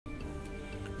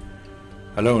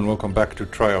Hello and welcome back to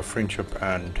Try of Friendship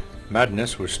and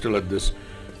Madness. We're still at this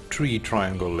tree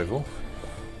triangle level.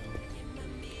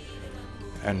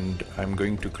 And I'm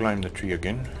going to climb the tree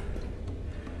again.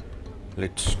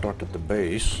 Let's start at the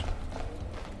base.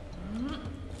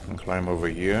 And climb over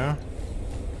here.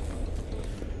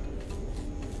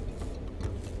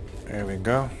 There we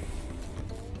go.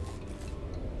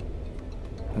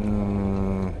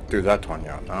 Do that one,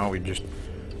 yeah. Now we just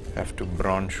have to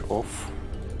branch off.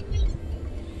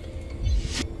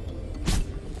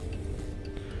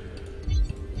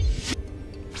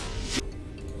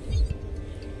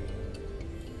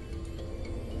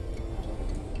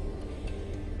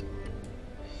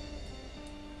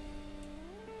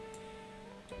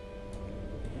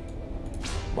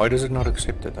 Why does it not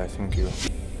accept it? I think you...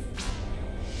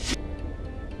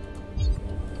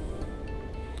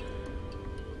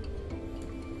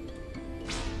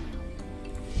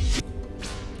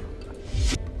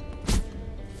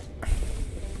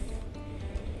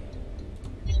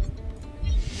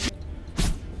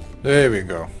 There we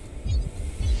go.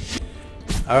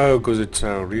 Oh, because it's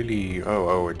really...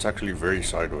 Oh, it's actually very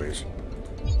sideways.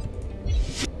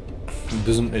 It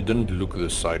didn't look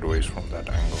this sideways from that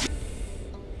angle.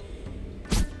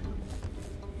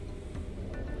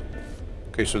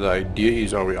 Okay, so the idea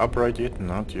is, are we upright yet?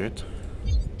 Not yet.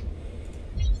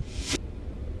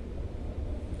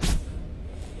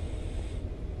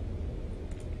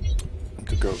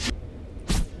 To go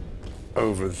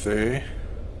over there.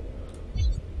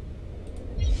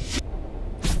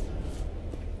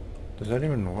 Does that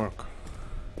even work?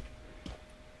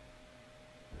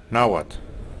 Now what?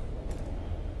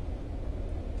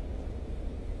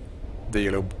 The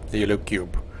yellow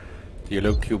cube. The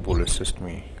yellow cube will assist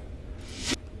me.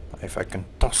 If I can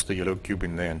toss the yellow cube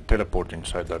in there and teleport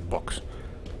inside that box,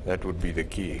 that would be the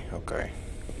key. Okay.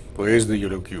 Where's the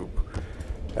yellow cube?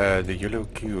 The yellow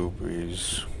cube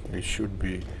is... It should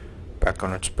be back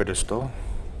on its pedestal.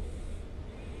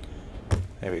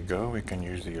 There we go. We can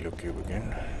use the yellow cube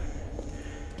again.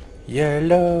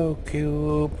 Yellow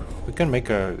cube. We can make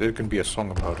a... There can be a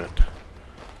song about it.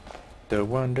 The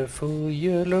wonderful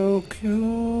yellow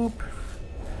cube.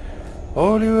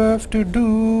 All you have to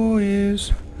do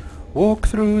is walk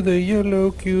through the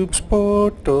yellow cube's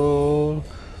portal,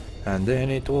 and then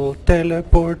it will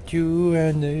teleport you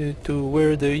to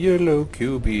where the yellow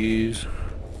cube is.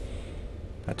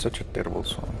 That's such a terrible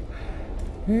song.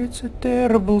 It's a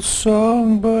terrible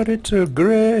song, but it's a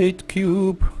great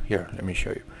cube. Here, let me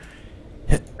show you.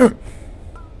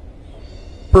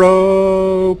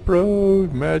 Pro,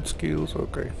 mad skills,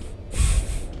 okay.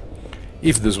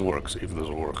 If this works.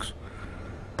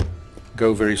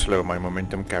 Go very slow, my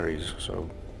momentum carries, so...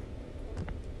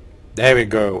 There we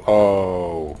go,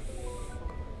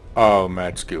 oh,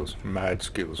 mad skills,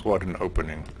 what an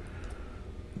opening.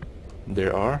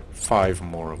 There are 5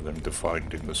 more of them to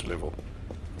find in this level.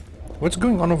 What's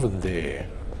going on over there?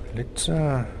 Let's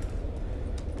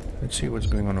see what's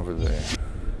going on over there.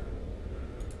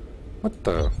 What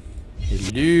the?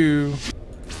 Hello?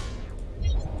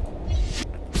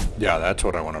 Yeah, that's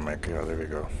what I want to make. Yeah, there we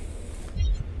go.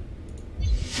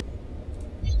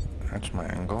 That's my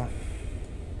angle.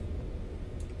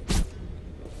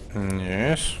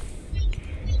 Yes.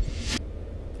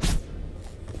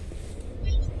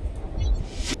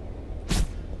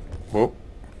 Whoa.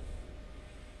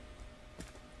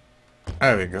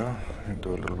 There we go.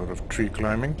 Do a little bit of tree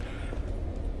climbing.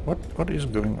 What is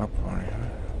going up on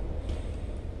here?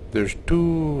 There's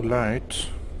 2 lights.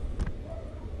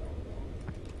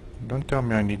 Don't tell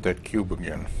me I need that cube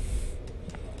again.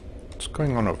 What's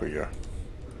going on over here?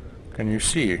 Can you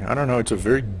see? I don't know, it's a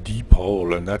very deep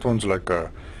hole, and that one's like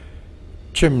a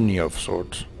chimney of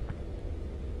sorts.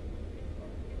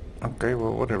 Okay,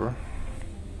 well, whatever.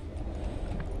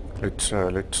 Let's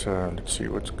see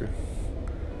what's good.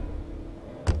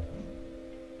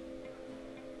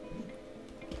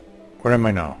 Where am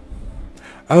I now?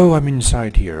 Oh, I'm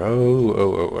inside here.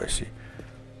 Oh, I see.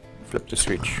 Flip the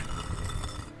switch.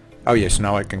 Oh yes,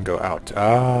 now I can go out.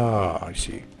 Ah, I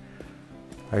see.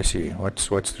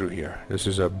 What's through here? This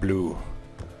is a blue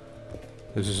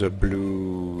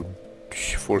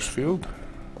force field.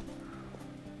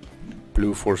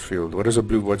 Blue force field. What's a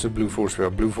blue force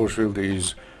field? Blue force field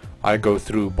is I go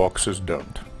through, boxes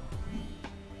don't.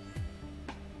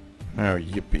 Oh,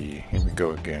 yippee. Here we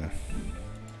go again.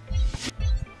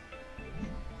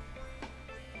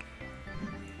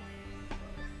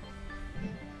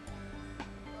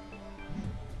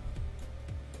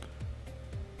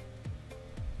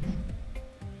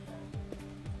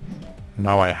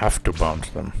 Now I have to bounce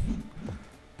them.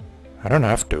 I don't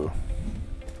have to.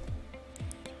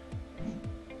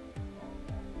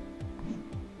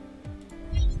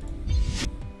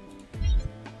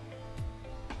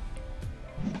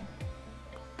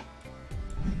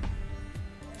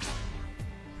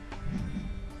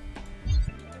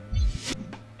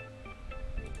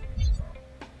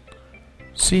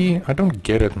 See, I don't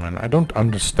get it, man. I don't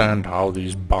understand how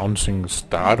these bouncing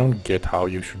I don't get how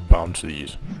you should bounce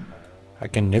these. I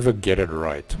can never get it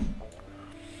right.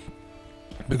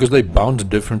 Because they bounce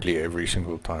differently every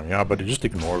single time. Yeah, but you just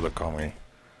ignore the kami.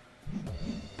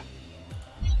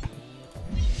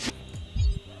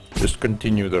 Just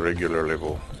continue the regular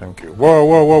level. Thank you. Whoa,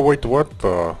 whoa, whoa, wait, what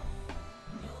the...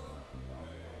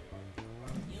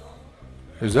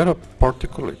 Is that a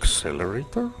particle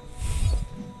accelerator?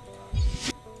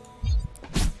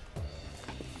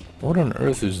 What on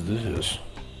earth is this?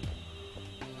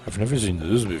 I've never seen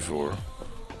this before.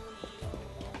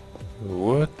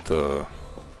 What the...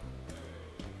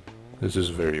 This is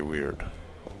very weird.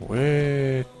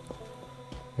 Wait...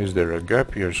 Is there a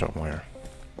gap here somewhere?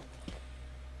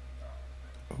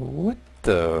 What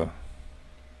the...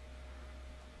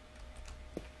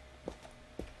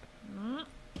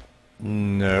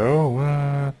 No,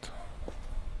 what?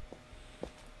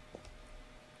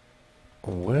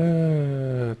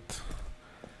 What?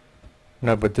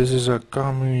 No, but this is a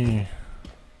kami.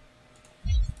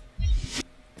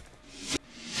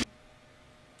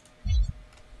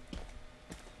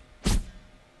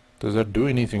 Does that do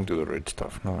anything to the red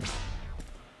stuff? No.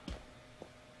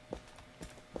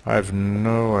 I have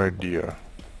no idea.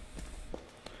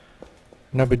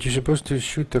 No, but you're supposed to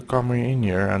shoot the kami in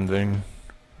here and then...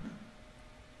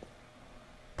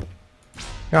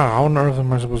 Yeah, how on earth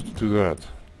am I supposed to do that?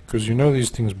 Because you know these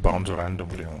things bounce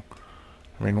randomly. I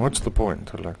mean, what's the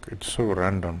point? Like, it's so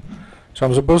random. So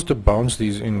I'm supposed to bounce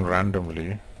these in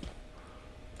randomly.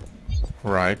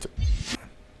 Right.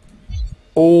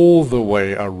 All the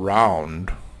way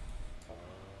around.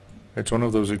 It's one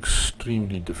of those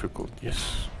extremely difficult...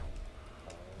 Yes.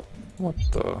 What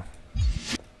the...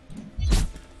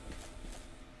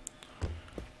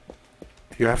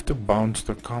 You have to bounce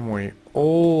the kami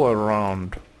all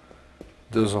around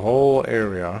this whole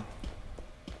area.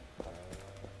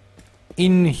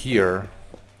 In here,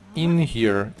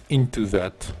 into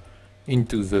that,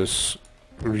 into this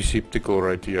receptacle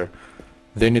right here.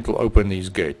 Then it'll open these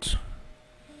gates.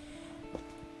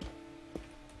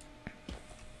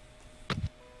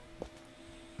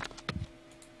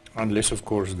 Unless, of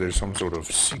course, there's some sort of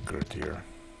secret here.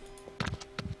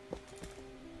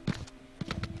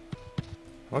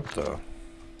 What the?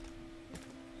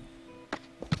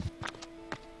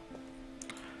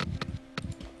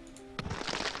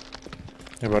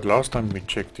 Yeah, but last time we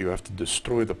checked, you have to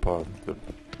destroy the part. You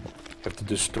have to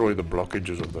destroy the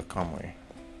blockages of the kami.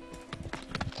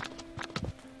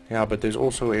 Yeah, but there's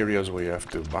also areas where you have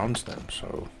to bounce them,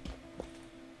 so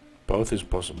both is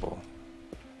possible.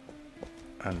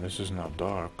 And this is now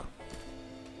dark.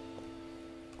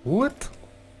 What?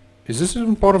 Is this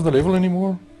even part of the level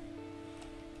anymore?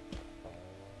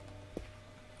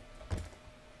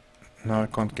 No, I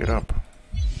can't get up.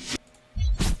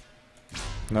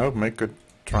 No, make a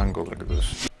triangle like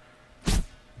this.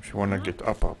 If you want to get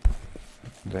up,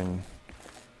 then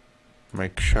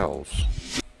make shelves.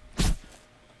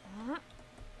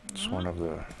 It's one of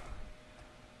the...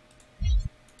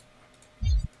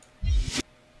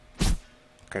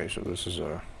 Okay, so this is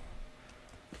a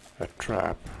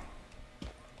trap.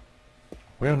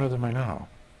 Where on earth am I now?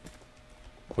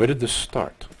 Where did this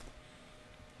start?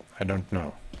 I don't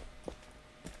know.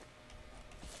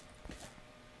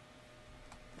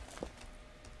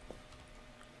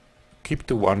 Keep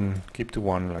the one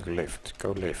like left.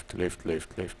 Go left, left,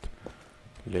 left, left.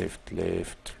 Left,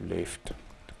 left, left.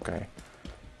 Okay.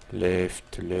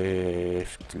 Left,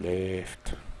 left,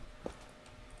 left.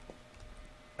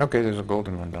 Okay, there's a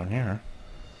golden one down here.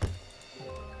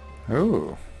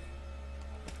 Oh.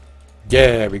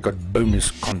 Yeah, we got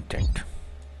bonus content.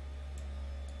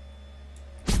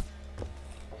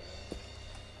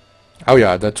 Oh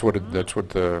yeah, that's what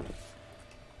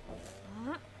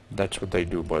they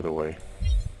do, by the way.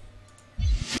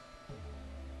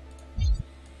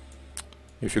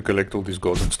 If you collect all these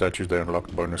golden statues, they unlock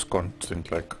bonus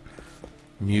content like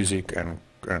music and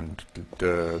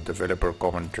the developer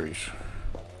commentaries.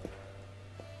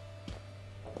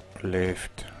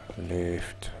 Left,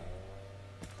 left.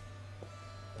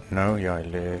 No, yeah,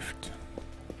 left.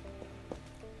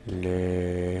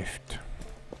 Left.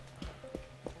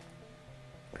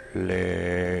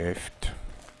 Left.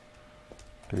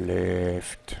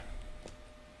 Left.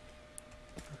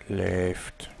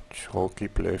 Left. So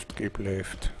keep left, keep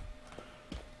left.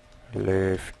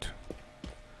 Left.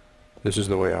 This is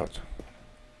the way out.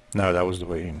 No, that was the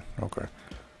way in. Okay.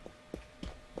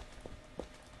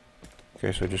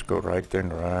 Okay, so just go right then,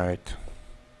 right.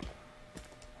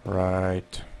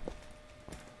 Right.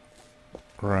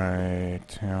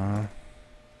 Right, yeah.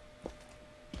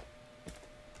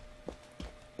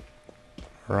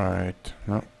 Right.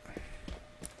 No.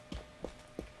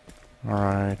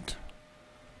 Alright.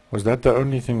 Was that the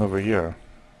only thing over here?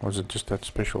 Or was it just that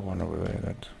special one over there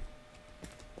that...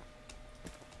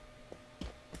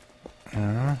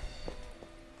 Yeah.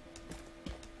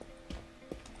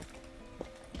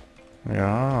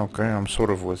 Yeah, okay, I'm sort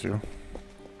of with you.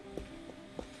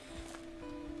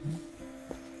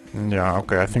 Yeah,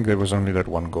 okay, I think there was only that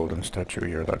one golden statue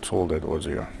here. That's all that was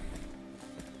here.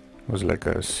 It was like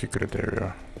a secret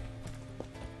area.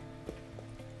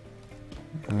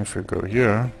 And if we go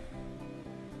here...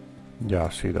 Yeah,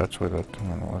 see, that's where that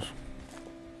one was.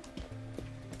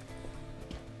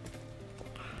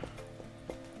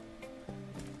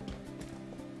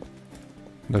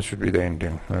 That should be the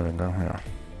ending. There we go, yeah.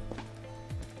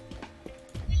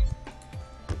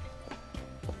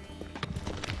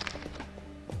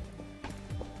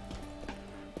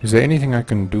 Is there anything I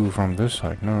can do from this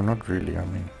side? No, not really, I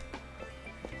mean...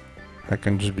 I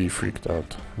can just be freaked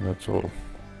out, that's all.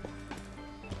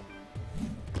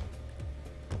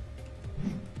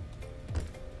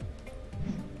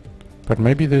 But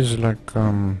maybe there's like,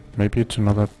 maybe it's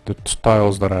another, the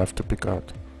styles that I have to pick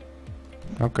out.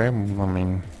 Okay, I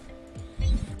mean...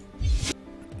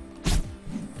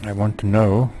 I want to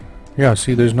know. Yeah,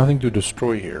 see, there's nothing to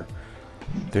destroy here.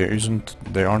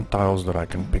 There aren't tiles that I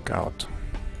can pick out.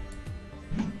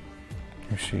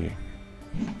 You see.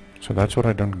 So that's what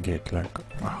I don't get, like,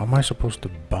 how am I supposed to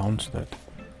bounce that?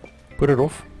 Put it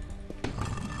off?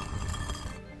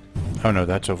 Oh no,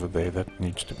 that's over there, that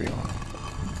needs to be on.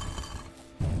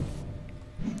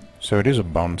 So it is a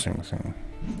bouncing thing.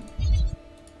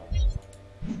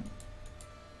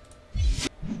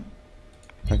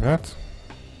 Like that?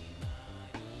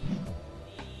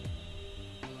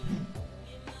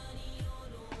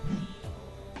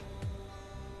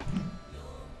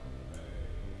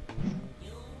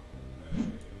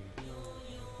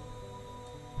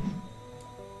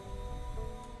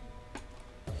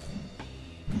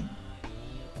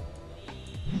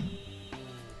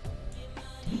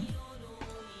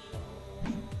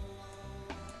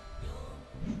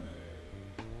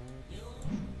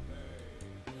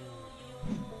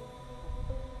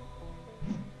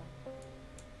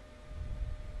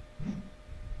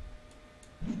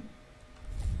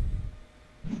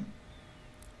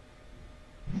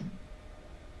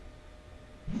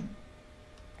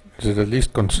 Is it at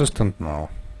least consistent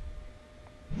now?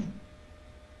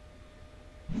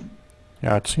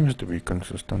 Yeah, it seems to be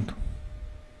consistent.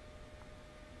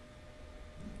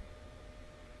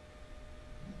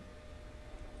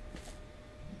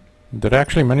 Did I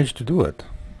actually manage to do it?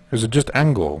 Is it just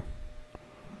angle?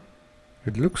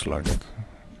 It looks like it.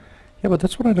 Yeah, but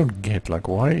that's what I don't get. Like,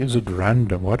 why is it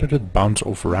random? Why did it bounce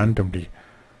off randomly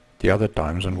the other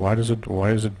times, and why is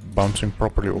it bouncing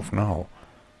properly off now?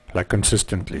 Like,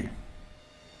 consistently.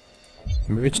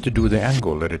 Maybe it's to do with the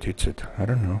angle that it hits it. I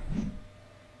don't know.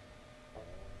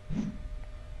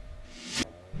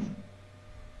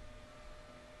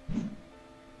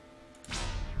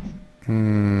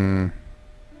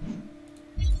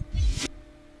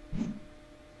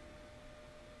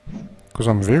 Because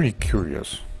I'm very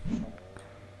curious.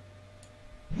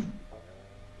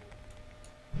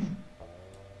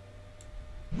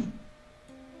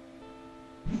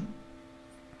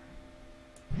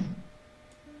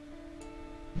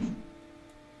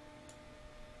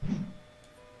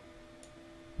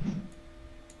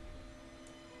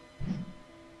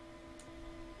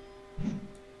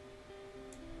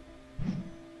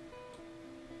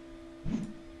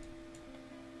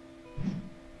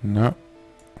 No.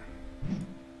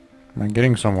 Am I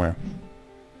getting somewhere?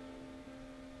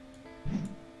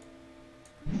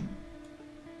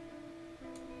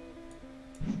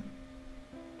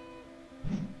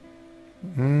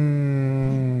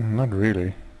 Not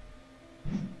really.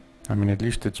 I mean, at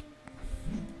least it's...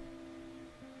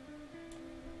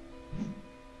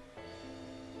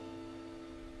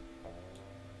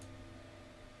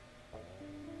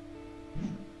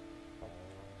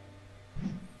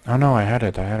 Oh no, I had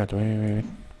it, wait.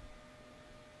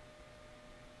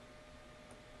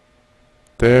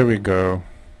 There we go.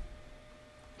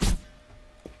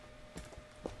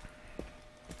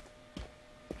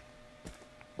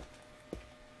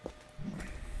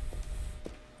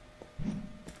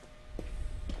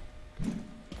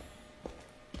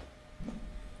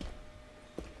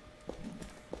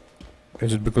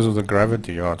 Is it because of the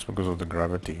gravity? Yeah, it's because of the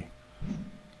gravity.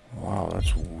 Wow,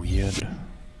 that's weird.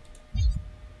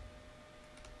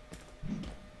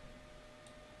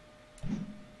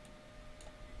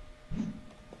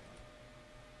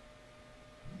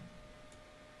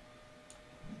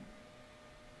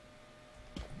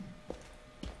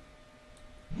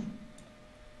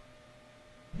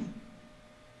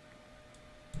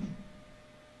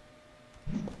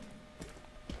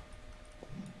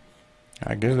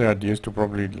 I guess the idea is to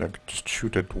probably like just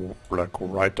shoot it like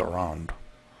right around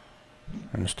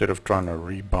instead of trying to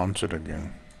rebounce it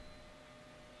again.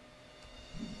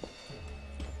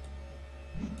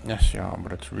 Yes, yeah,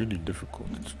 but it's really difficult.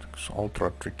 It's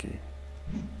ultra tricky.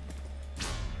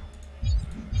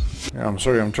 Yeah, I'm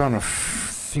sorry, I'm trying to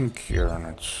think here and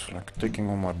it's like taking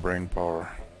all my brain power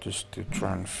just to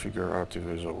try and figure out if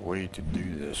there's a way to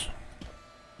do this.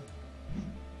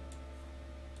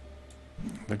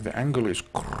 Like the angle is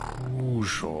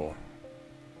crucial.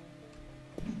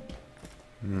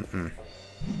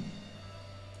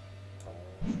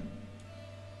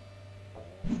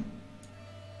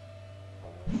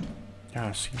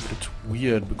 Yeah, see, but it's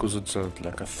weird because it's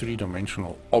like a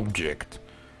three-dimensional object.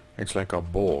 It's like a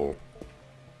ball,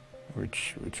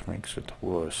 which makes it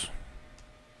worse.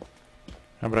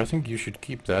 Yeah, but I think you should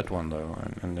keep that one though,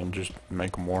 and then just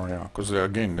make more. Yeah, because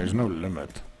again, there's no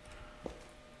limit.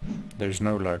 There's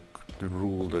no like the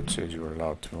rule that says you're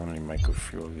allowed to only make a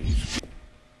few of these.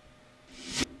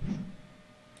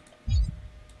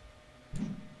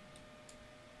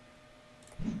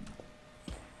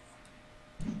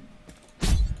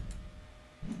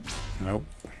 Nope.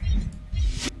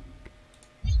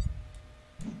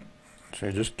 So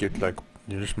you just get like,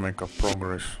 you just make a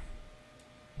progress.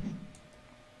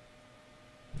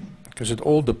 Because it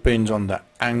all depends on the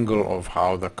angle of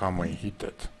how the Kamui hit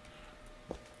it.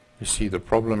 You see, the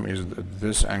problem is that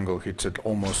this angle hits it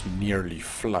almost nearly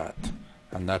flat.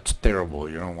 And that's terrible,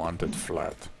 you don't want it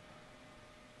flat.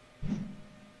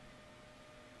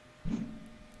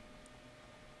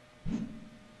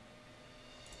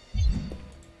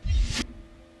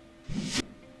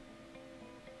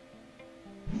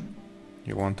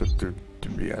 You want it to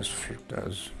be as flipped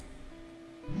as...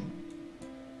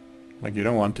 Like you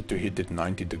don't want it to hit it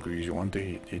 90 degrees, you want to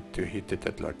hit it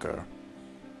at like a...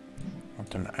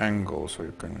 at an angle so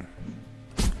you can...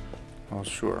 Oh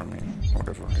sure, I mean,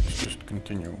 whatever, let's just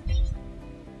continue.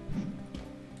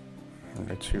 And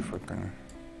let's see if I can...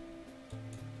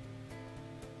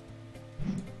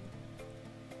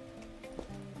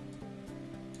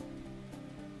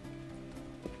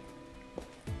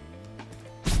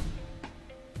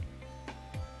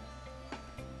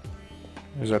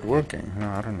 Is that working? No,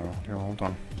 I don't know. Yeah, hold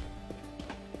on.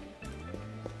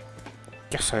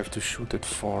 Guess I have to shoot it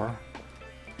far.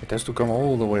 It has to come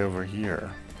all the way over here.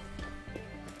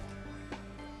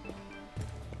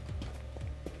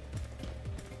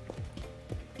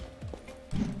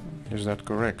 Is that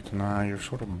correct? Nah, you're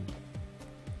sort of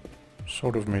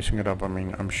messing it up. I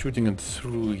mean, I'm shooting it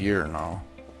through here now.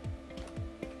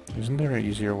 Isn't there an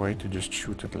easier way to just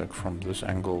shoot it like from this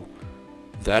angle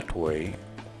that way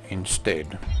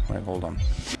instead? Wait, hold on.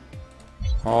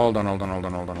 Hold on.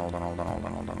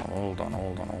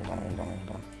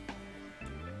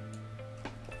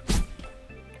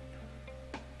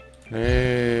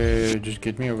 Just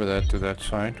get me over that to that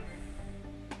side.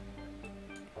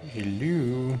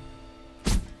 Hello.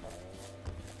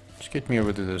 Just get me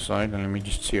over to this side and let me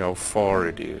just see how far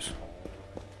it is.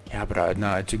 Yeah, but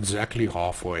no, it's exactly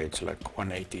halfway. It's like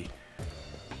 180.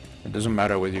 It doesn't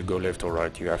matter whether you go left or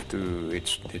right. You have to.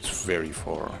 It's very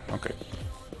far. Okay.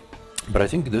 But I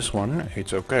think this one,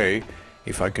 it's okay.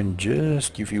 If I can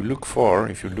just, if you look far,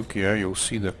 if you look here, you'll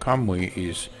see the Kamui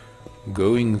is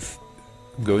going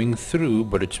through,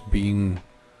 but it's being,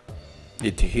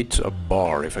 it hits a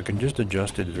bar. If I can just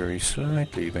adjust it very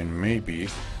slightly, then maybe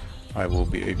I will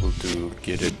be able to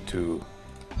get it to...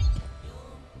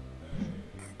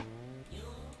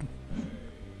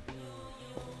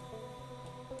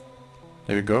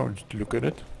 There we go, just look at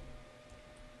it.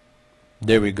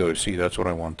 There we go, see, that's what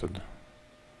I wanted.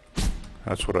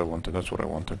 That's what I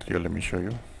wanted. Here, let me show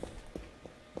you.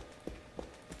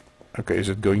 Okay, is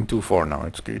it going too far now?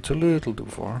 It's a little too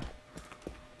far.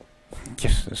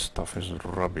 Yes, this stuff is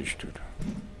rubbish, dude.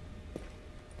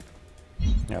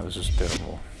 Yeah, this is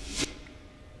terrible.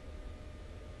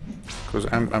 Because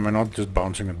am I not just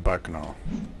bouncing it back now?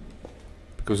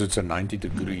 Because it's a 90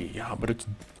 degree. Yeah, but it's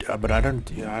I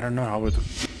don't know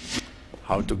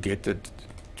how to get it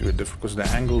to a different, because the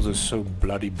angles are so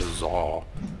bloody bizarre.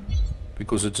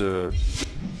 Because it's a...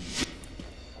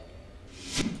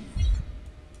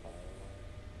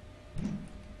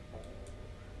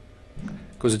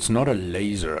 Because it's not a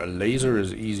laser. A laser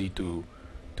is easy to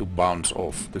bounce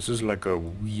off. This is like a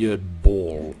weird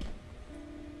ball.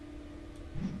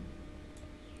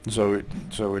 So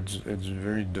it's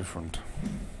very different.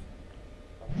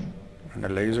 And the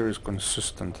laser is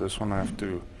consistent. This one I have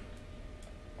to...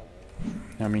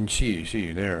 I mean,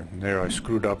 see, there I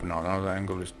screwed up now. Now the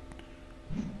angle is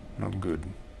not good.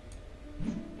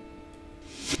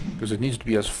 Because it needs to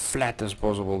be as flat as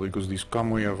possible, because these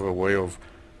Kamui have a way of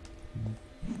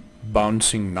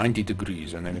bouncing 90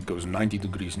 degrees, and then it goes 90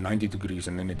 degrees, 90 degrees,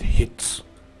 and then it hits.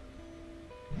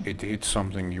 It hits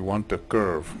something. You want a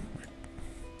curve.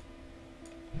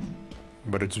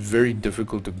 But it's very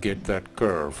difficult to get that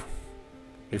curve,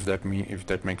 if that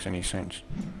makes any sense.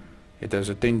 It has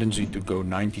a tendency to go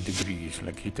 90 degrees,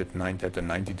 like hit at the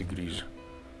 90 degrees.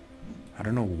 I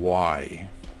don't know why.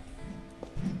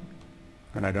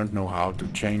 And I don't know how to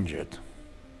change it.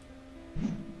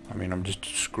 I mean, I'm just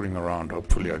screwing around.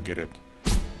 Hopefully I get it.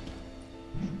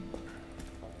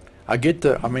 I get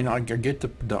the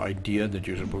idea that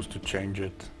you're supposed to change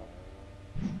it.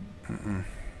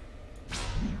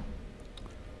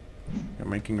 You're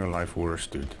making your life worse,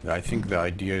 dude. I think the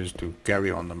idea is to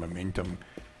carry on the momentum.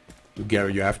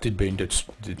 You have to bend it.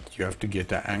 You have to get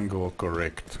the angle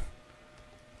correct.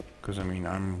 Because I mean,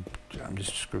 I'm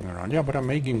just screwing around. Yeah, but I'm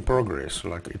making progress.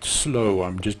 Like, it's slow.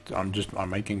 I'm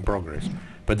making progress.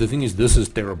 But the thing is, this is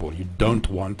terrible. You don't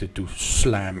want it to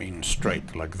slam in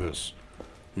straight like this.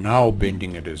 Now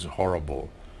bending it is horrible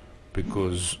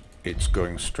because it's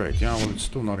going straight. Yeah, well, it's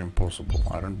still not impossible.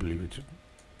 I don't believe it's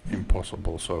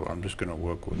impossible, so I'm just gonna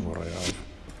work with what I have.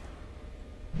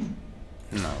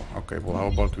 No, okay, well, how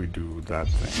about we do that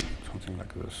thing, something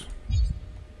like this.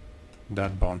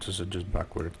 That bounces it just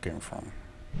back where it came from.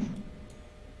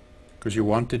 Because you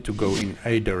want it to go in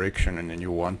a direction, and then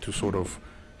you want to sort of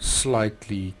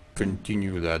slightly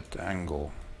continue that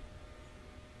angle.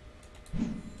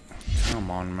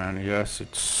 Come on, man. Yes,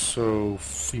 it's so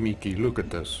finicky. Look at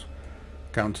this.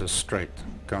 Counts as straight,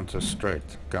 counts as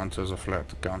straight, counts as a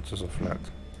flat, counts as a flat.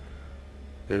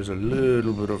 There's a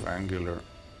little bit of angular.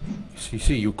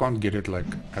 See, you can't get it like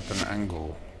at an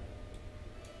angle.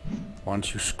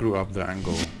 Once you screw up the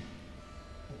angle.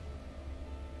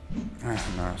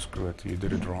 Nah, screw it. You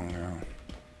did it wrong, yeah.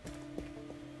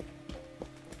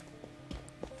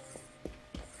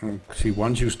 See,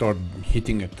 once you start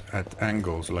hitting it at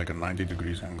angles, like a 90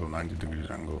 degrees angle, 90 degrees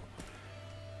angle,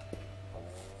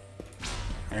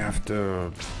 you have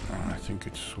to, I think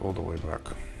it's all the way back.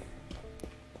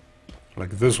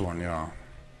 Like this one, yeah.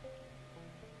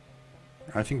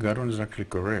 I think that one is actually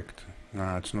correct.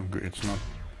 Nah, it's not good. It's not.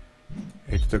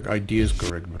 The idea is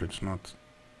correct, but it's not.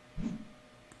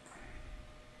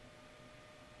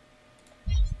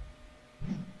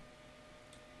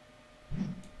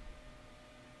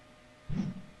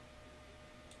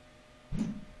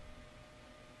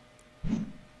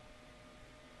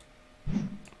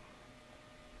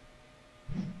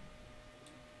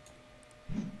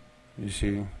 You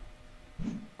see?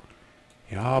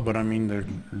 Yeah, but I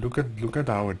mean, look at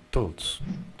how it tilts.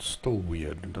 It's still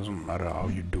weird. It doesn't matter how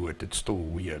you do it. It's still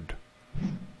weird.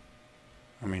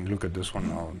 I mean, look at this one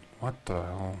now. What the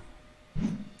hell?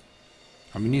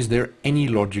 I mean, is there any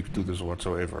logic to this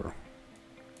whatsoever?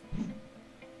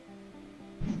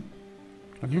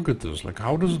 Like, look at this. Like,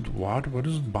 how does it? What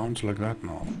does it bounce like that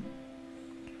now?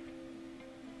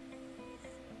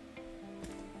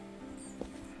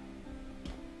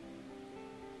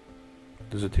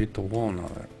 Does it hit the wall now?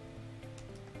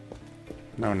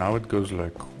 No, now it goes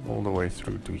like all the way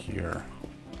through to here.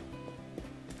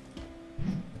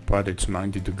 But it's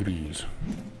 90 degrees.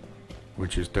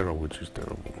 Which is terrible, it's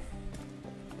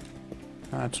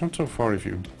not so far if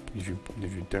you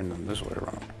turn them this way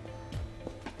around.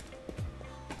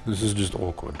 This is just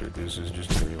awkward, dude. This is just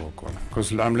very awkward.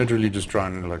 Because I'm literally just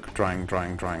trying,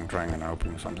 and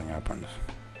hoping something happens.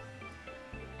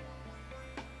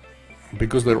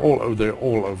 Because they're all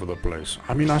over the place.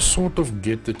 I mean, I sort of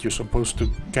get that you're supposed to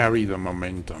carry the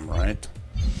momentum, right?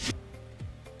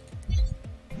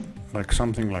 Like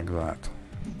something like that.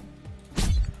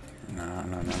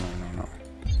 No.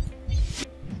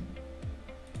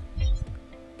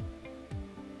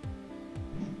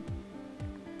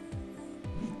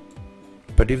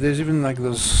 But if there's even like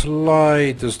the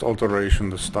slightest alteration,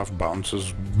 the stuff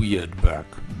bounces weird back.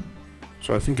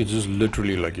 So I think it's just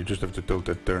literally like you just have to tilt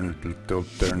it, turn, tilt,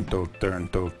 turn, tilt, turn,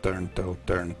 tilt, turn, tilt,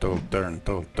 turn, tilt, turn,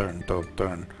 tilt, turn, tilt,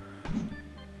 turn.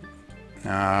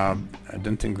 I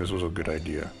didn't think this was a good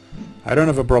idea. I don't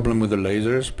have a problem with the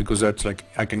lasers because that's like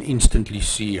I can instantly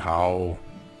see how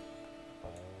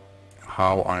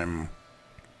I'm.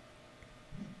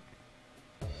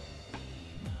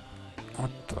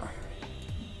 What the?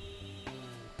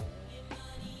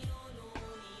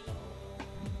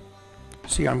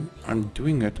 See, I'm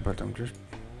doing it, but I'm just.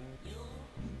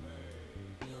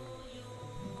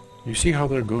 You see how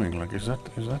they're going? Like, is that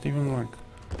even like?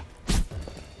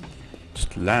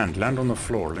 Just land on the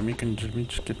floor. Let me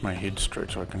just get my head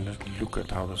straight so I can just look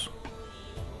at how this.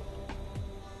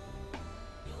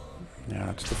 Yeah,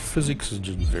 it's the physics is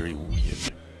just very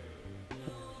weird.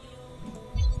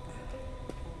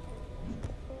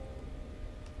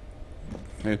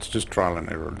 It's just trial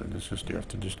and error. It's just you have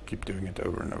to just keep doing it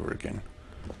over and over again.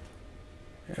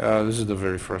 This is the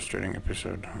very frustrating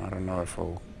episode. I don't know if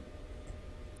I'll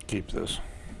keep this.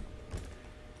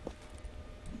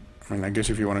 I mean, I guess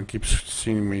if you want to keep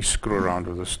seeing me screw around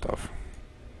with this stuff,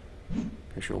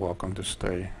 I guess you're welcome to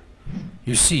stay.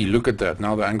 You see, look at that.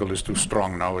 Now the angle is too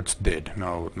strong. Now it's dead.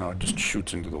 Now it just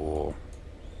shoots into the wall.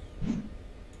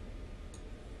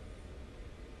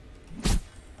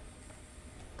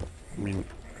 I mean,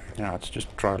 yeah, it's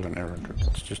just trial and error.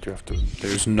 It's just you have to.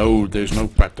 There's no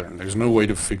pattern. There's no way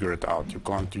to figure it out. You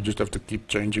can't. You just have to keep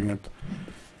changing it.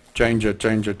 Change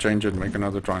it, make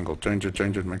another triangle. Change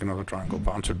it, make another triangle.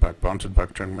 Bounce it back,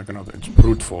 change, make another. It's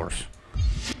brute force.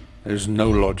 There's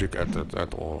no logic at it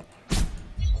at all.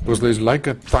 Because there's like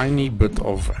a tiny bit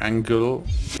of angle,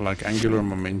 like angular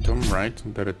momentum, right?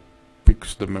 That it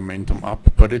picks the momentum up.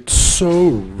 But it's so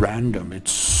random.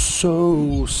 It's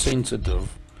so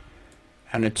sensitive.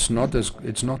 And it's not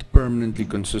permanently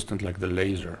consistent like the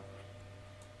laser.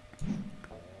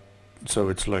 So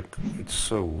it's like, it's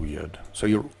so weird.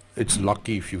 So it's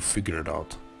lucky if you figure it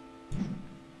out.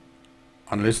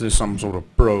 Unless there's some sort of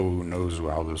pro who knows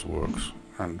how this works.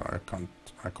 And I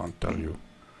can't tell you.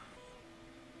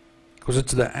 Because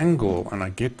it's the angle, and I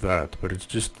get that, but it's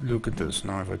just, look at this.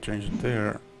 Now if I change it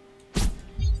there...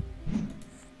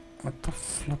 What the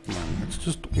flip, man? It's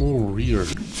just all weird.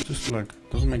 It's just like,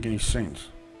 doesn't make any sense.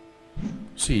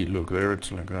 See, look, there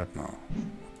it's like that now.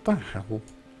 What the hell?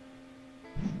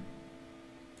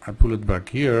 I pull it back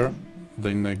here,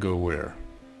 then they go where?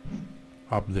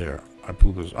 Up there. I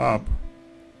pull this up,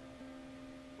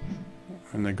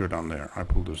 and they go down there. I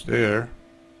pull this there.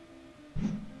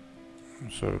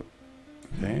 So,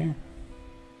 there.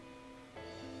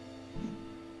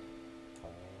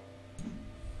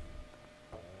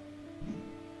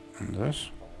 And this.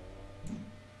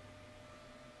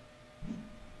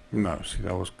 No, see,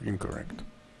 that was incorrect.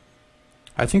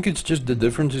 I think it's just the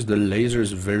difference is the laser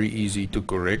is very easy to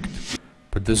correct,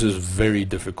 but this is very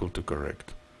difficult to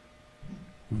correct.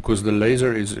 Because the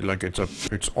laser is like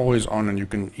it's always on, and you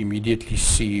can immediately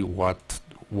see what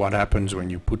happens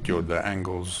when you put the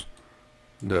angles,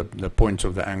 the points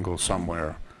of the angle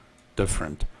somewhere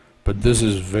different. But this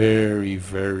is very,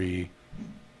 very,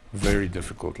 very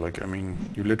difficult. Like, I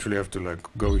mean, you literally have to like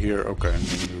go here, okay, and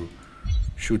then you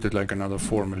shoot it like another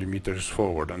 4 millimeters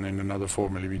forward, and then another 4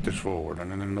 millimeters forward,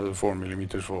 and then another 4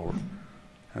 millimeters forward,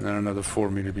 and then another 4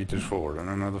 millimeters forward, and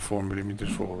another 4 millimeters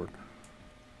forward.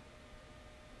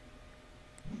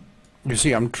 You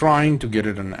see, I'm trying to get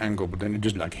it at an angle, but then it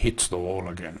just like hits the wall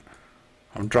again.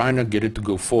 I'm trying to get it to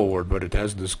go forward, but it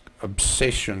has this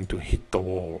obsession to hit the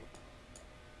wall.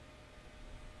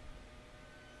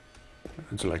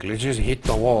 It's like, let's just hit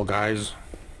the wall, guys.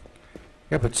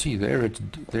 Yeah, but see, there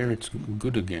it's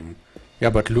good again.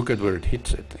 Yeah, but look at where it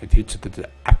hits it. It hits it at the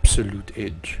absolute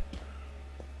edge.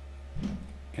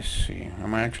 Let's see.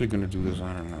 Am I actually going to do this?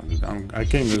 I don't know. I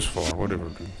came this far, whatever.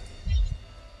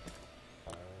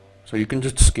 So you can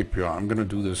just skip here. I'm going to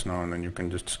do this now, and then you can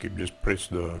just skip. Just press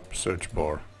the search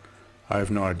bar. I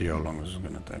have no idea how long this is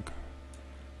going to take.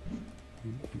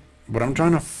 But I'm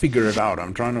trying to figure it out.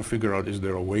 I'm trying to figure out, is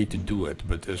there a way to do it?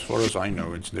 But as far as I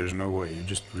know, there's no way. You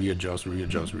just readjust,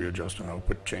 and hope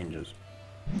it changes.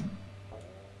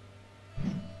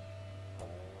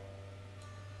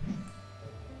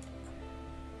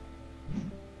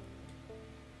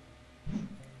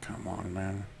 Come on,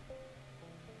 man.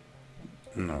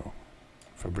 No.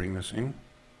 If I bring this in?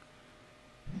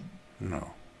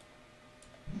 No.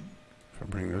 If I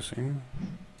bring this in?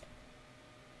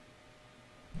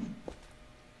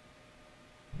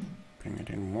 Bring it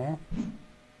in more.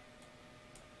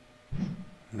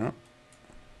 No.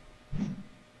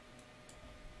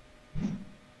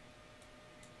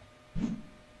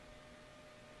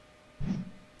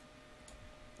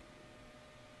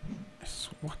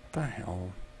 What the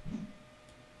hell?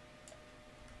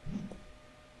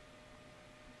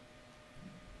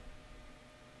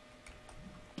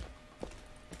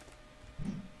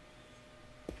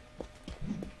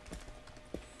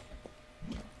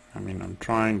 I mean, I'm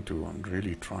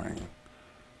really trying,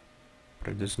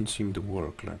 but it doesn't seem to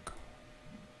work. Like,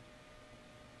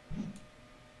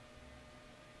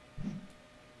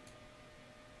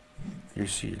 you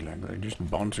see, like, they're just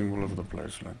bouncing all over the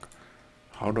place. Like,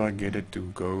 how do I get it to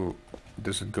go?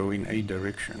 Does it go in a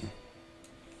direction?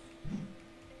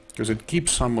 Because it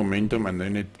keeps some momentum, and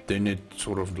then it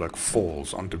sort of like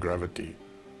falls onto gravity.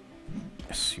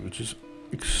 See, which is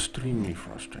extremely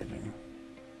frustrating.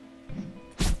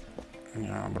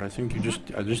 Yeah, but I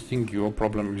just think your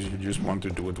problem is you just want to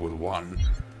do it with one.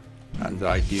 And the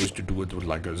idea is to do it with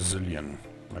like a zillion.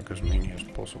 Like as many as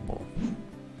possible.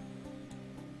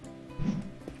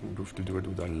 You have to do it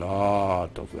with a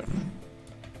lot of them.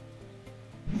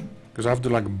 Because I have to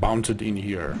like bounce it in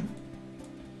here.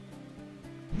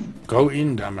 Go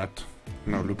in, damn it.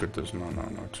 No, look at this. No.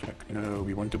 It's like, no,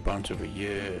 we want to bounce over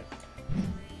here.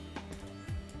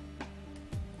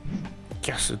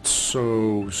 Yes, it's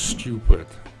so stupid.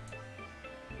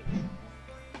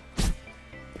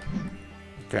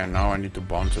 Okay, now I need to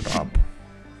bounce it up.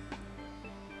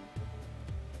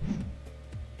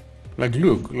 Like,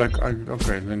 look, like,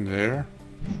 okay, then there.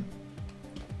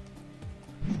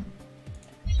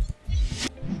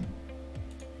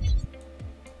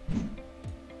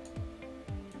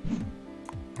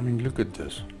 I mean, look at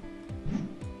this.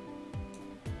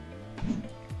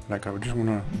 Like, I would just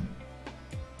wanna...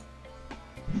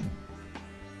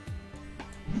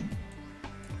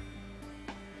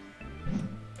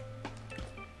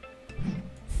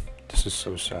 This is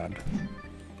so sad.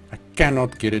 I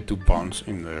cannot get it to bounce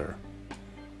in there.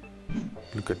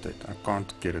 Look at it. I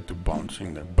can't get it to bounce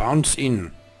in there. Bounce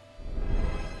in!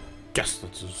 Yes,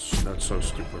 that's so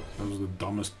stupid. That was the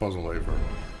dumbest puzzle ever.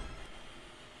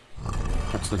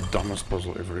 That's the dumbest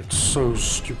puzzle ever. It's so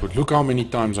stupid. Look how many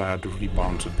times I had to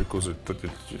rebounce it because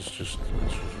it's just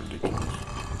ridiculous.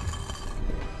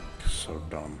 It's so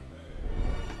dumb.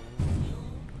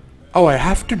 Oh, I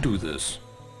have to do this.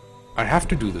 I have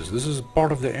to do this. This is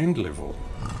part of the end level.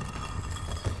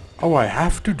 Oh, I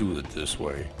have to do it this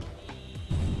way.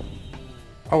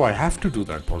 Oh, I have to do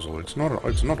that puzzle. It's not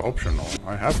optional.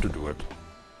 I have to do it.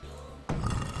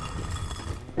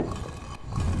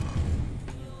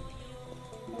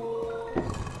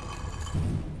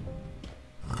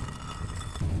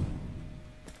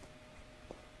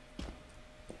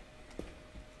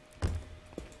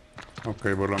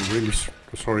 Okay, but I'm really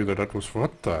sorry that was...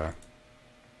 What the?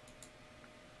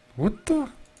 What the?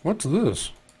 What's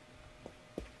this?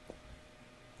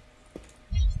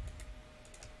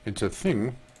 It's a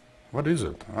thing. What is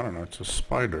it? I don't know. It's a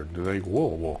spider. Do they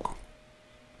wall walk?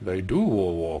 They do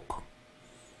wall walk.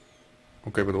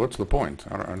 Okay, but what's the point?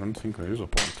 I don't think there is a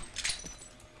point.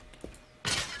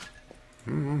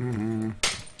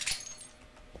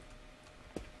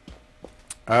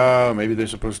 Oh, maybe they're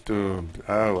supposed to...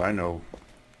 Oh, I know.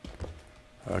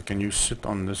 Can you sit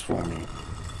on this for me?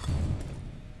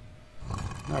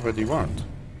 No, but he won't.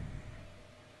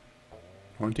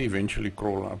 Won't he eventually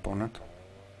crawl up on it?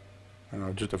 And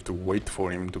I'll just have to wait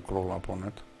for him to crawl up on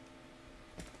it.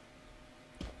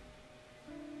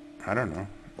 I don't know.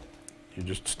 He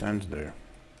just stands there.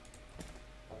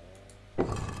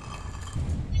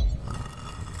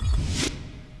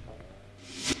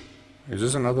 Is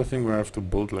this another thing where I have to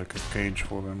build like a cage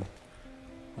for them?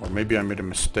 Or maybe I made a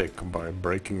mistake by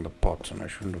breaking the pots and I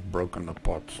shouldn't have broken the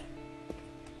pots.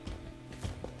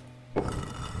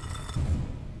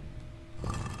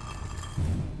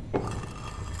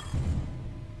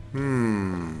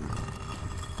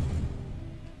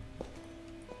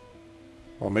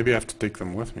 Well, maybe I have to take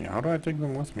them with me. How do I take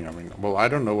them with me? I mean, well, I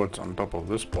don't know what's on top of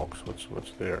this box.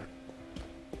 What's there?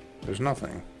 There's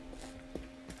nothing.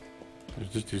 There's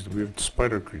just these weird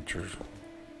spider creatures.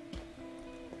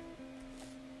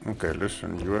 Okay,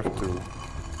 listen, you have to...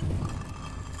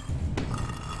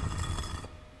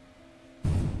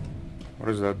 What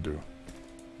does that do?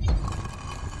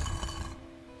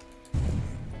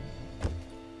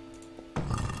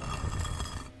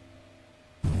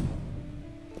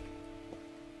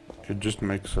 It just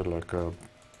makes it like a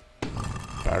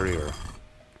barrier.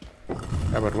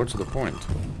 Yeah, but what's the point?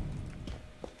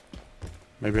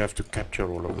 Maybe I have to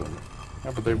capture all of them.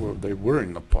 Yeah, but they were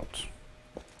in the pots.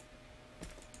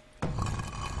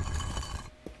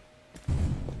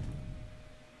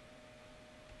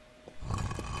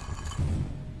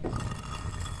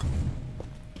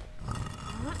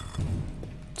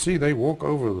 See, they walk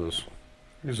over this.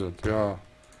 Is it? Yeah.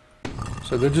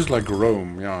 So they just like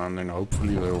roam, yeah, and then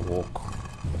hopefully they'll walk.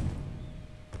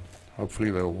 Hopefully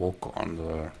they'll walk on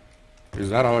the... Is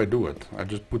that how I do it? I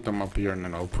just put them up here and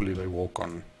then hopefully they walk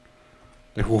on...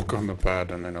 They walk on the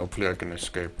pad and then hopefully I can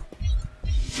escape.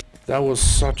 That was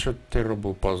such a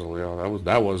terrible puzzle, yeah,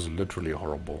 that was literally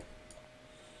horrible.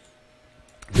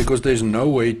 Because there's no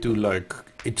way to like...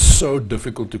 It's so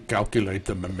difficult to calculate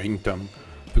the momentum.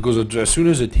 Because as soon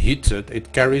as it hits it,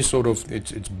 it carries sort of,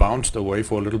 it's bounced away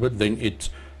for a little bit, then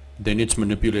it's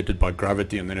manipulated by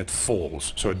gravity and then it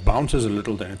falls. So it bounces a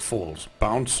little, then it falls.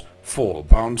 Bounce, fall,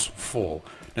 bounce, fall.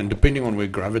 And depending on where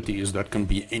gravity is, that can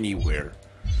be anywhere.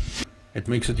 It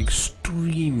makes it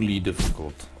extremely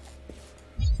difficult.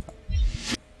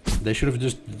 They should have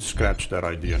just scratched that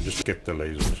idea and just kept the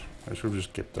lasers. They should have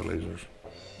just kept the lasers.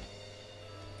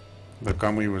 The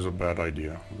Kamui was a bad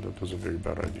idea. That was a very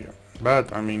bad idea.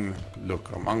 But, I mean,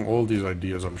 look, among all these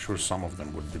ideas, I'm sure some of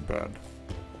them would be bad.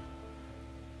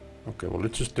 Okay, well,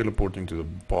 let's just teleport into the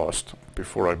past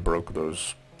before I broke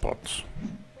those pots.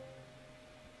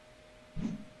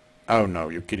 Oh no,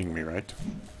 you're kidding me, right?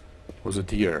 Was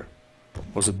it here?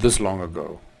 Was it this long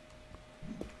ago?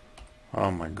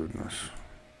 Oh my goodness.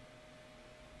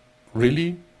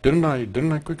 Really? Didn't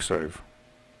I quick save?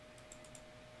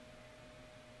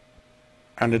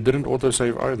 And it didn't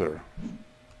autosave either.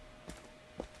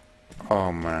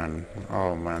 Oh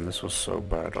man, this was so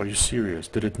bad. Are you serious?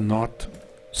 Did it not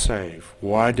save?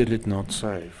 Why did it not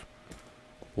save?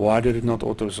 Why did it not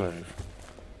autosave?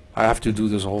 I have to do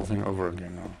this whole thing over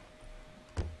again now.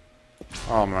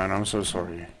 Oh man, I'm so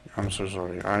sorry. I'm so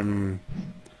sorry.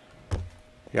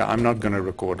 Yeah, I'm not gonna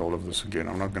record all of this again.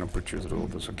 I'm not gonna put you through all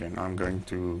this again. I'm going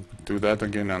to do that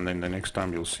again, and then the next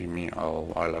time you'll see me,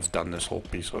 I'll have done this whole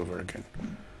piece over again.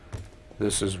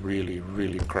 This is really,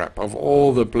 really crap. Of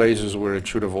all the places where it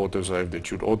should have autosaved, it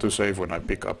should autosave when I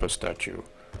pick up a statue.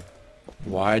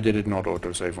 Why did it not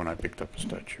autosave when I picked up a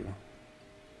statue?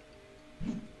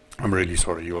 I'm really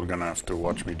sorry. You're gonna have to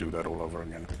watch me do that all over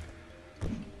again.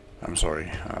 I'm sorry.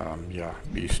 Yeah,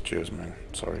 peace. Cheers, man.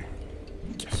 Sorry.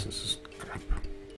 Yes, this is crap.